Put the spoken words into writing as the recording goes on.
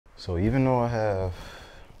So even though I have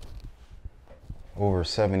over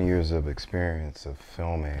 7 years of experience of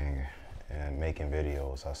filming and making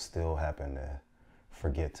videos, I still happen to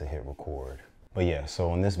forget to hit record. But yeah,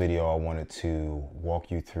 so in this video, I wanted to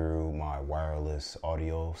walk you through my wireless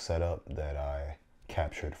audio setup that I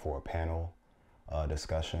captured for a panel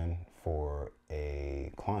discussion for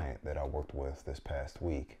a client that I worked with this past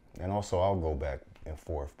week. And also I'll go back and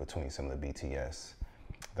forth between some of the BTS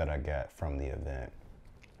that I got from the event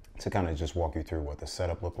to kind of just walk you through what the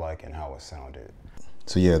setup looked like and how it sounded.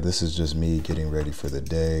 So yeah, this is just me getting ready for the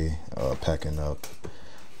day, packing up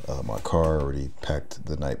my car. Already packed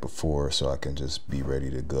the night before so I can just be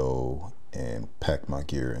ready to go and pack my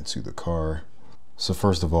gear into the car. So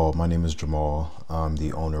first of all, my name is Jamal. I'm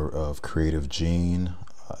the owner of Creative Gene.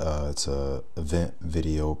 It's a event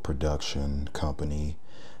video production company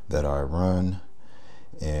that I run,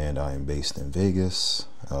 and I am based in Vegas.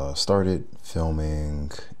 Started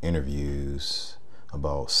filming interviews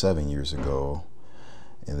about 7 years ago,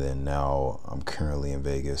 and then now I'm currently in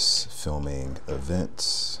Vegas filming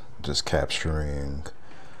events, just capturing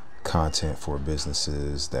content for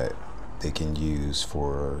businesses that they can use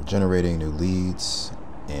for generating new leads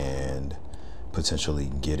and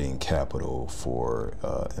potentially getting capital for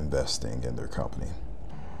investing in their company.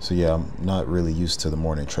 So yeah, I'm not really used to the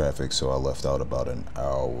morning traffic, so I left out about an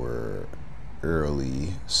hour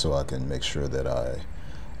early so I can make sure that I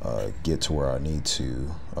get to where I need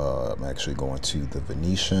to. I'm actually going to the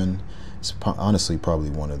Venetian. It's honestly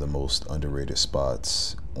probably one of the most underrated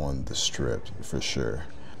spots on the Strip for sure.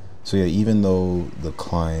 So yeah, even though the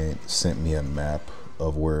client sent me a map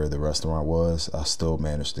of where the restaurant was, I still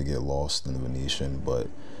managed to get lost in the Venetian. But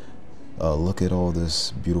look at all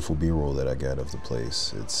this beautiful B-roll that I got of the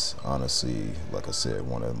place. It's honestly, like I said,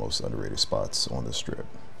 one of the most underrated spots on the Strip.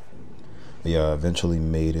 But yeah, I eventually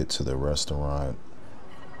made it to the restaurant.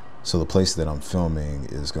 So the place that I'm filming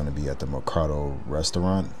is going to be at the Marcato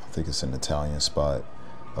restaurant. I think it's an Italian spot.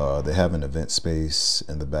 They have an event space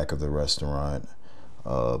in the back of the restaurant.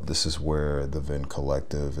 This is where the Venn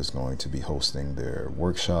Collective is going to be hosting their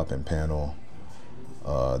workshop and panel.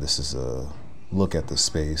 This is a look at the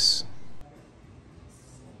space.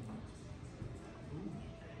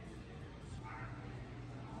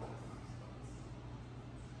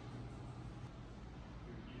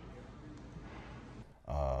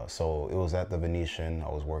 So it was at the Venetian. I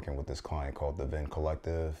was working with this client called the Venn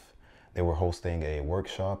Collective. They were hosting a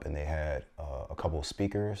workshop, and they had a couple of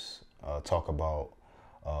speakers talk about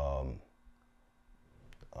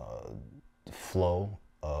flow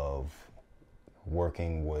of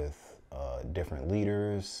working with different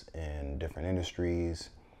leaders in different industries,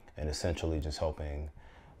 and essentially just helping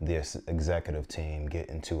this executive team get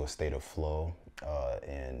into a state of flow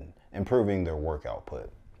and improving their work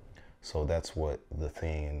output. So that's what the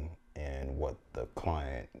theme and what the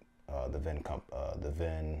client, the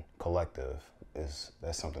Venn Collective, is.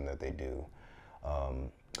 That's something that they do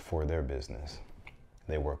for their business.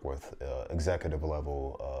 They work with executive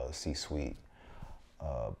level, C-suite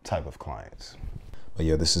type of clients. But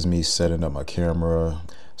yeah, this is me setting up my camera.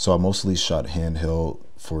 So I mostly shot handheld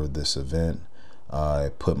for this event. I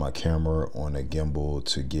put my camera on a gimbal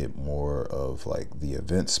to get more of like the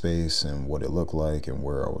event space and what it looked like and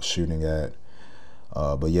where I was shooting at.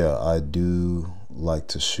 But yeah, I do like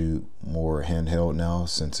to shoot more handheld now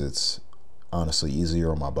since it's honestly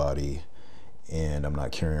easier on my body and I'm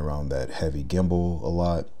not carrying around that heavy gimbal a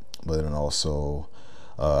lot. But then also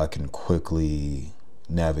I can quickly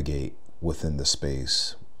navigate within the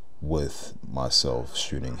space with myself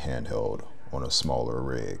shooting handheld on a smaller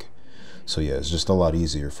rig. So yeah, it's just a lot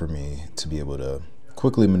easier for me to be able to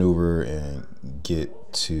quickly maneuver and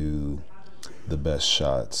get to the best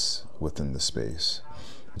shots within the space.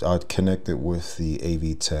 I connected with the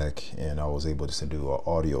AV tech and I was able to do an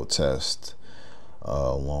audio test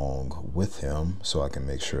along with him so I can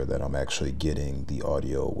make sure that I'm actually getting the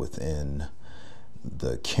audio within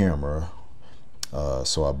the camera.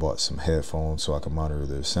 So I bought some headphones so I can monitor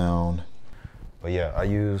their sound. But yeah, I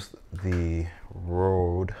used the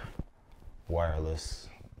Rode wireless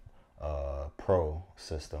Pro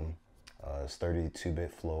system. It's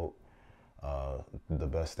 32-bit float. The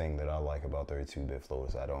best thing that I like about 32-bit float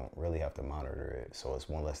is I don't really have to monitor it, so it's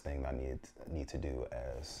one less thing I need to do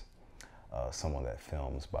as someone that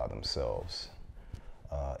films by themselves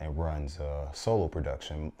and runs solo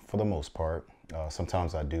production for the most part.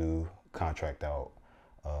 Sometimes I do contract out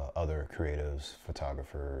other creatives,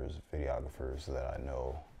 photographers, videographers that I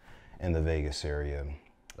know in the Vegas area.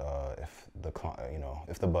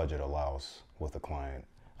 If the budget allows with the client,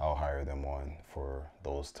 I'll hire them on for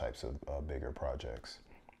those types of bigger projects.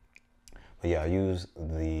 But yeah, I use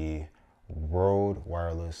the Rode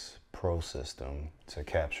Wireless Pro system to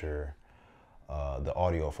capture the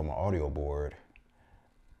audio from an audio board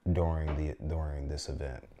during this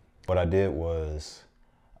event. What I did was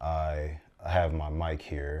I have my mic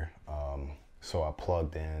here, so I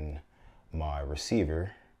plugged in my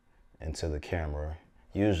receiver into the camera.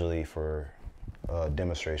 Usually for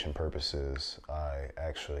demonstration purposes, I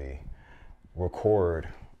actually record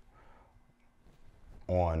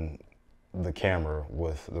on the camera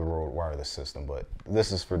with the Rode wireless system, but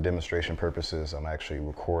this is for demonstration purposes. I'm actually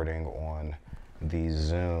recording on the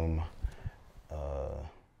Zoom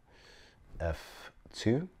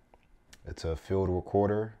F2. It's a field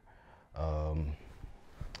recorder.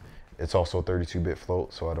 It's also 32-bit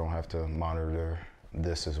float, so I don't have to monitor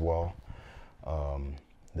this as well.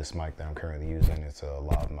 This mic that I'm currently using, it's a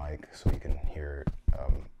lav mic, so you can hear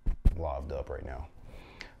it laved up right now.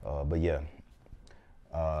 But yeah,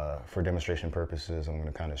 for demonstration purposes, I'm going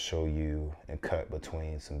to kind of show you and cut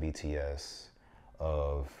between some BTS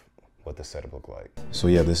of what the setup looked like. So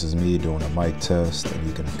yeah, this is me doing a mic test, and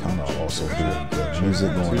you can kind of also hear the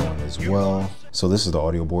music going on as well. So this is the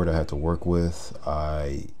audio board I had to work with.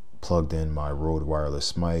 I plugged in my Rode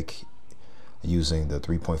wireless mic using the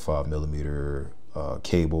 3.5 millimeter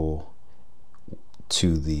cable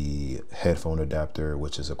to the headphone adapter,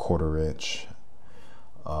 which is a 1/4 inch.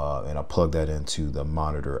 And I plugged that into the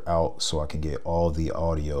monitor out so I can get all the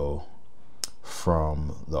audio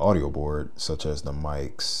from the audio board, such as the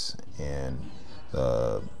mics and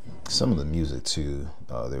some of the music too.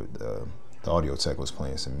 The audio tech was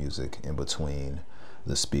playing some music in between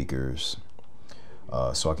the speakers,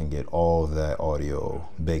 so I can get all of that audio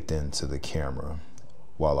baked into the camera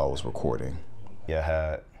while I was recording. Yeah, I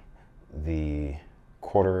had the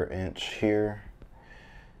 1/4 inch here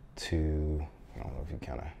to, I don't know if you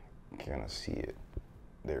kind of see it.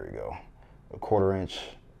 There we go. A 1/4 inch.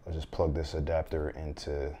 I just plug this adapter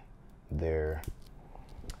into there,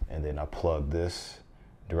 and then I plug this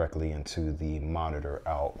directly into the monitor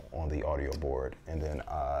out on the audio board, and then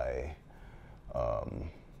I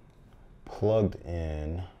plugged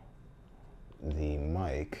in the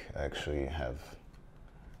mic. I actually have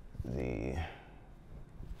the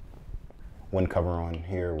wind cover on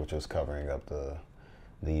here, which is covering up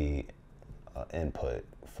the input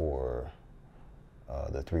for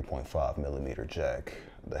the 3.5 millimeter jack,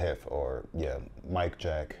 the mic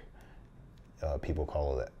jack. People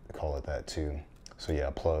call it that too. So yeah,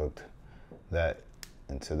 I plugged that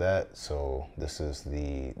into that. So this is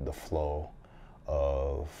the flow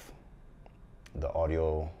of the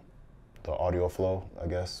audio flow, I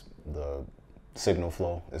guess. The signal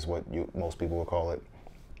flow is what most people would call it.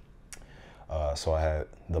 So I had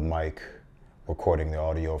the mic recording the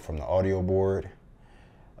audio from the audio board.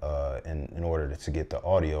 And in order to get the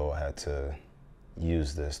audio, I had to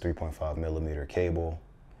use this 3.5 millimeter cable,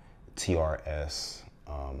 TRS.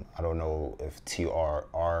 I don't know if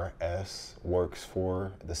TRRS works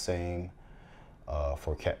the same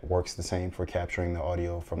for capturing the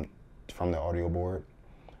audio from the audio board,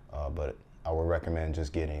 but I would recommend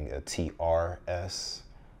just getting a TRS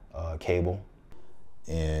cable.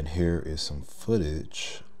 And here is some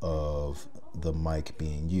footage of the mic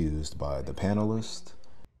being used by the panelist.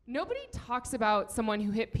 Nobody talks about someone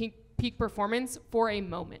who hit peak performance for a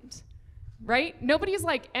moment, right? Nobody's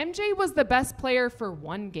like, MJ was the best player for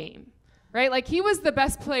one game, right? Like, he was the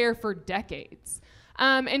best player for decades.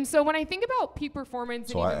 And so when I think about peak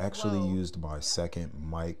performance, so I actually used my second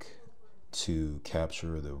mic to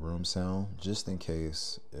capture the room sound, just in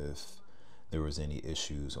case if there was any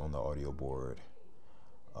issues on the audio board,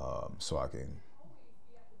 so I can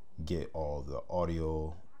get all the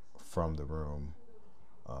audio from the room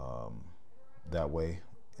that way.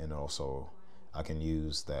 And also I can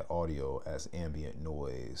use that audio as ambient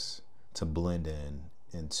noise to blend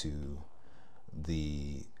into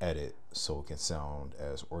the edit, so it can sound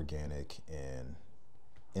as organic and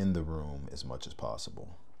in the room as much as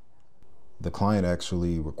possible. The client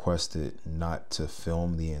actually requested not to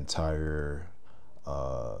film the entire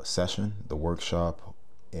session, the workshop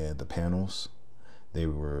and the panels. They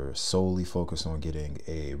were solely focused on getting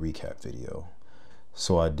a recap video.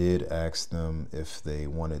 So I did ask them if they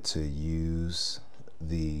wanted to use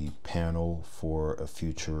the panel for a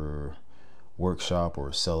future workshop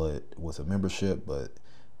or sell it with a membership, but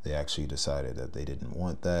they actually decided that they didn't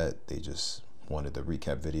want that. They just wanted the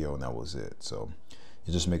recap video, and that was it. So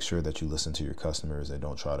you just make sure that you listen to your customers and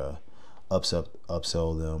don't try to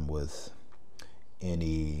upsell them with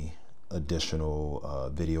any additional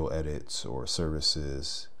video edits or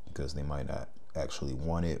services, because they might not actually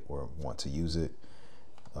want it or want to use it,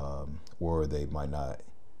 or they might not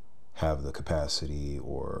have the capacity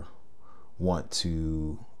or want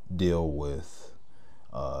to deal with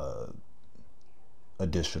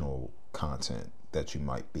additional content that you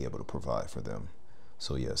might be able to provide for them.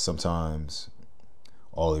 So yeah, sometimes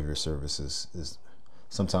all of your services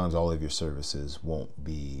won't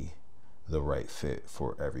be the right fit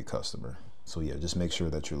for every customer. So yeah, just make sure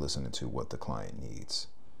that you're listening to what the client needs.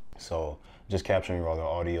 So just capturing all the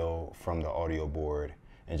audio from the audio board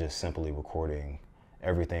and just simply recording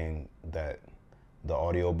everything that the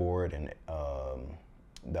audio board and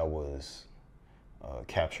that was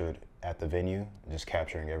captured at the venue, just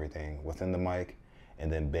capturing everything within the mic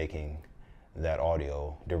and then baking that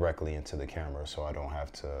audio directly into the camera, so I don't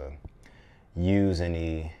have to use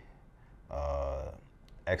any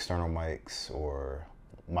external mics or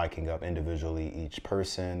miking up individually each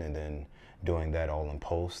person and then doing that all in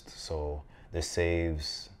post. So this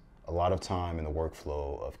saves a lot of time in the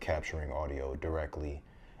workflow of capturing audio directly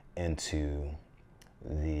into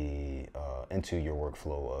your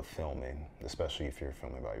workflow of filming, especially if you're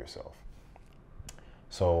filming by yourself.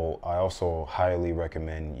 So I also highly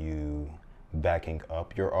recommend you backing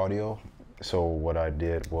up your audio. So what I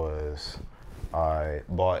did was I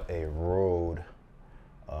bought a Rode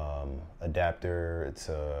adapter. It's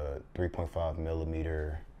a 3.5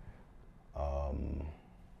 millimeter. Trying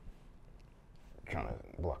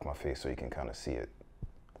to block my face so you can kind of see it.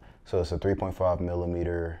 So it's a 3.5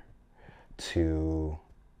 millimeter to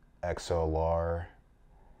XLR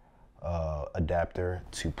adapter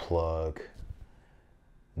to plug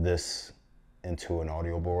this into an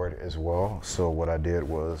audio board as well. So what I did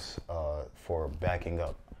was for backing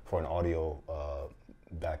up, for an audio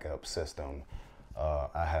backup system,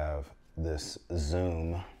 I have this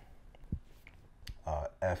Zoom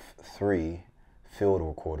F3 field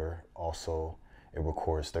recorder. Also, it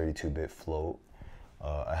records 32-bit float.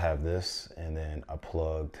 I have this, and then I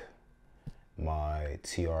plugged my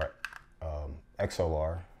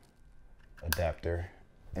XLR adapter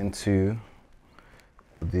into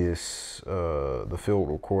this the field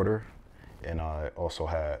recorder, and I also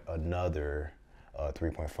had another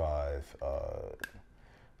 3.5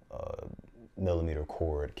 millimeter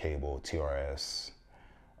cord cable, TRS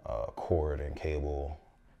cord and cable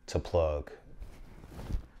to plug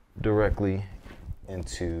directly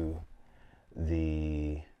into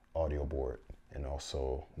the audio board, and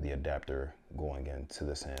also the adapter going into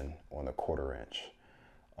this end on the 1/4 inch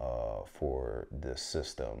for this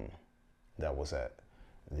system that was at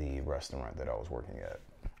the restaurant that I was working at.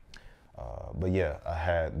 But yeah, I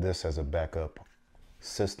had this as a backup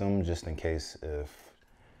system just in case if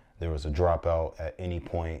there was a dropout at any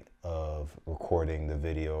point of recording the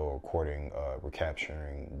video,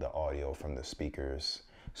 recapturing the audio from the speakers.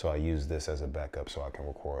 So I use this as a backup so I can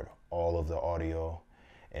record all of the audio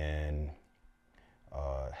and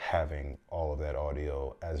having all of that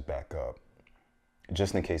audio as backup,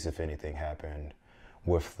 just in case if anything happened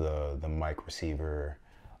with the mic receiver.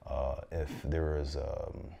 If there is,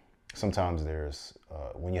 sometimes there's,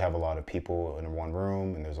 when you have a lot of people in one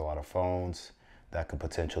room and there's a lot of phones, that could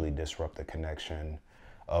potentially disrupt the connection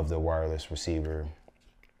of the wireless receiver.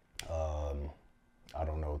 I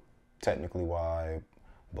don't know technically why,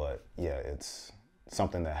 but yeah, it's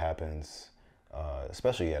something that happens,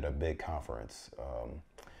 especially at a big conference.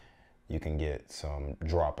 You can get some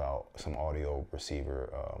dropout, some audio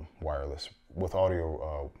receiver, wireless.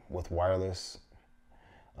 With wireless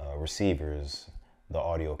receivers, the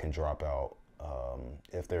audio can drop out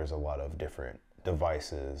if there's a lot of different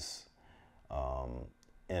devices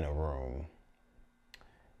in a room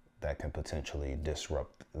that can potentially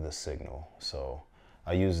disrupt the signal. So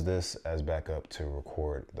I use this as backup to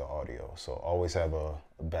record the audio. So always have a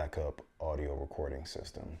backup audio recording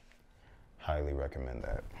system. Highly recommend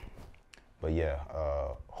that. But yeah,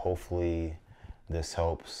 hopefully this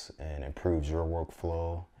helps and improves your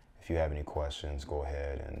workflow. If you have any questions, go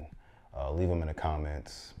ahead and leave them in the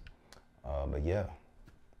comments. But yeah,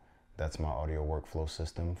 that's my audio workflow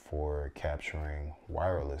system for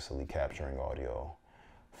wirelessly capturing audio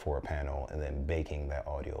for a panel and then baking that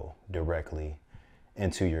audio directly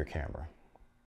into your camera.